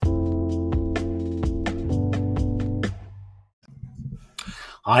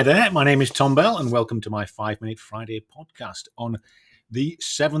Hi there, my name is Tom Bell, and welcome to my 5 Minute Friday podcast on the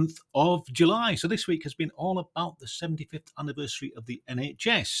 7th of July. So, this week has been all about the 75th anniversary of the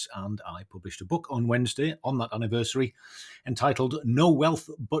NHS, and I published a book on Wednesday on that anniversary entitled No Wealth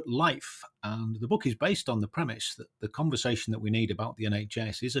But Life. And the book is based on the premise that the conversation that we need about the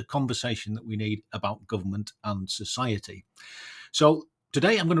NHS is a conversation that we need about government and society. So,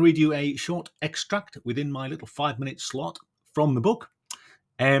 today I'm going to read you a short extract within my little 5-minute slot from the book.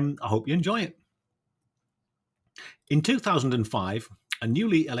 I hope you enjoy it. In 2005, a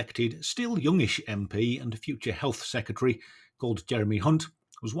newly elected, still youngish MP and future Health Secretary called Jeremy Hunt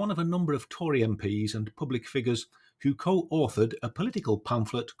was one of a number of Tory MPs and public figures who co-authored a political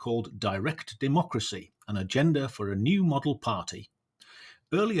pamphlet called Direct Democracy, an agenda for a new model party.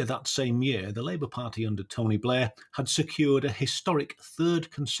 Earlier that same year, the Labour Party under Tony Blair had secured a historic third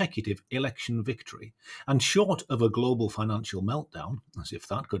consecutive election victory, and short of a global financial meltdown, as if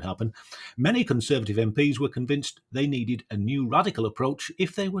that could happen, many Conservative MPs were convinced they needed a new radical approach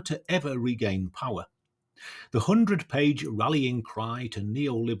if they were to ever regain power. The 100-page rallying cry to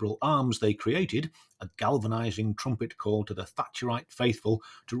neoliberal arms they created, a galvanising trumpet call to the Thatcherite faithful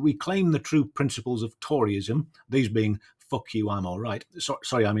to reclaim the true principles of Toryism, these being fuck you, I'm all right,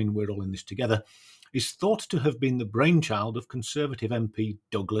 we're all in this together, is thought to have been the brainchild of Conservative MP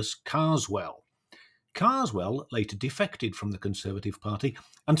Douglas Carswell. Carswell later defected from the Conservative Party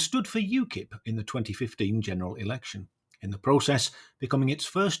and stood for UKIP in the 2015 general election, in the process becoming its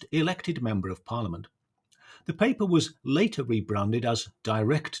first elected Member of Parliament. The paper was later rebranded as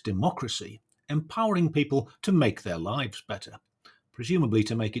Direct Democracy, empowering people to make their lives better, presumably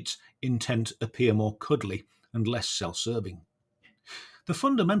to make its intent appear more cuddly and less self-serving. The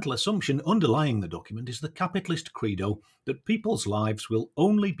fundamental assumption underlying the document is the capitalist credo that people's lives will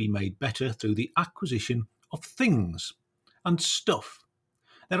only be made better through the acquisition of things and stuff.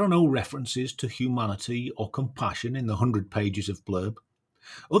 There are no references to humanity or compassion in the 100 pages of blurb.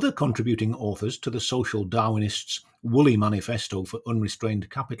 Other contributing authors to the social Darwinists' woolly manifesto for unrestrained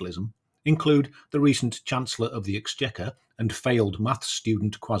capitalism include the recent Chancellor of the Exchequer and failed maths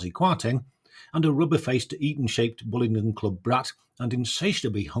student Kwasi Kwarteng, and a rubber-faced Eton-shaped Bullingdon Club brat and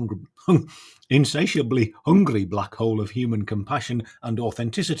insatiably hungry black hole of human compassion and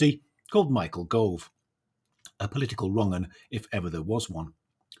authenticity called Michael Gove. A political wrong-un, if ever there was one.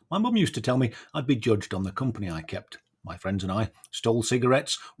 My mum used to tell me I'd be judged on the company I kept. My friends and I stole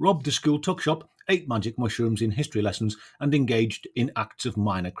cigarettes, robbed the school tuck shop, ate magic mushrooms in history lessons, and engaged in acts of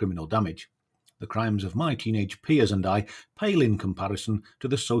minor criminal damage. The crimes of my teenage peers and I pale in comparison to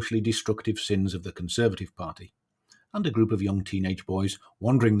the socially destructive sins of the Conservative Party. And a group of young teenage boys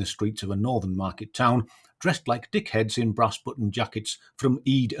wandering the streets of a northern market town, dressed like dickheads in brass-button jackets from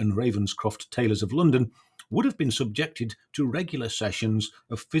Ede and Ravenscroft tailors of London, would have been subjected to regular sessions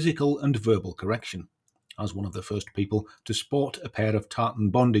of physical and verbal correction. As one of the first people to sport a pair of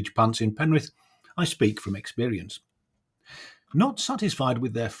tartan bondage pants in Penrith, I speak from experience. Not satisfied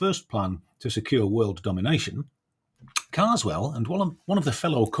with their first plan to secure world domination, Carswell and one of the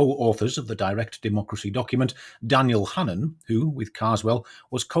fellow co-authors of the Direct Democracy document, Daniel Hannan, who, with Carswell,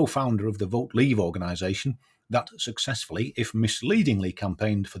 was co-founder of the Vote Leave organisation that successfully, if misleadingly,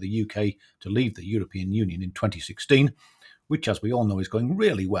 campaigned for the UK to leave the European Union in 2016, which, as we all know, is going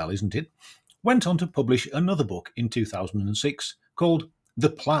really well, isn't it, went on to publish another book in 2006 called The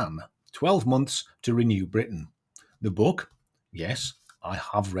Plan, 12 Months to Renew Britain. The book, yes, I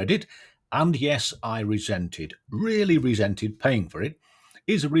have read it, and yes, I really resented paying for it,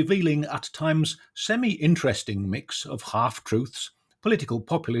 is a revealing at times semi-interesting mix of half-truths, political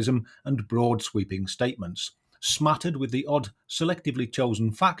populism and broad-sweeping statements, smattered with the odd selectively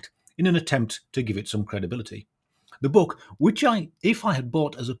chosen fact in an attempt to give it some credibility. The book, which if I had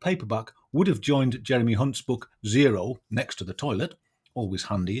bought as a paperback, would have joined Jeremy Hunt's book Zero next to the toilet, always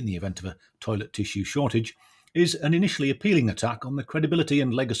handy in the event of a toilet tissue shortage, is an initially appealing attack on the credibility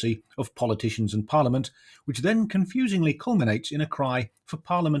and legacy of politicians and Parliament, which then confusingly culminates in a cry for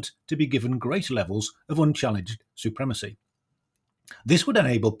Parliament to be given greater levels of unchallenged supremacy. This would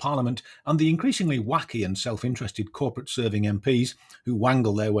enable Parliament and the increasingly wacky and self-interested corporate-serving MPs who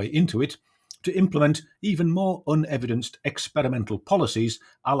wangle their way into it to implement even more unevidenced experimental policies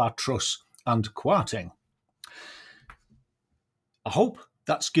a la Truss and Kwarteng. I hope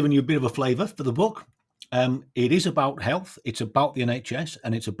that's given you a bit of a flavour for the book. It is about health, it's about the NHS,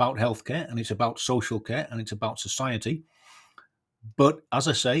 and it's about healthcare, and it's about social care, and it's about society. But as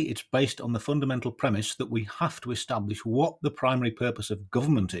I say, it's based on the fundamental premise that we have to establish what the primary purpose of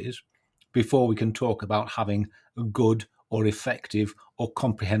government is before we can talk about having a good or effective or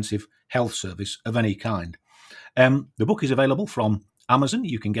comprehensive health service of any kind. The book is available from Amazon.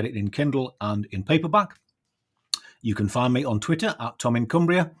 You can get it in Kindle and in paperback. You can find me on Twitter at Tom in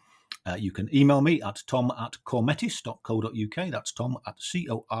Cumbria. You can email me at tom@cormetis.co.uk. That's tom at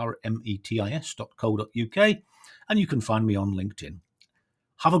cormetis.co.uk. And you can find me on LinkedIn.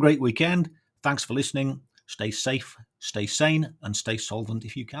 Have a great weekend. Thanks for listening. Stay safe, stay sane, and stay solvent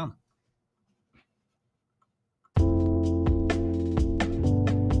if you can.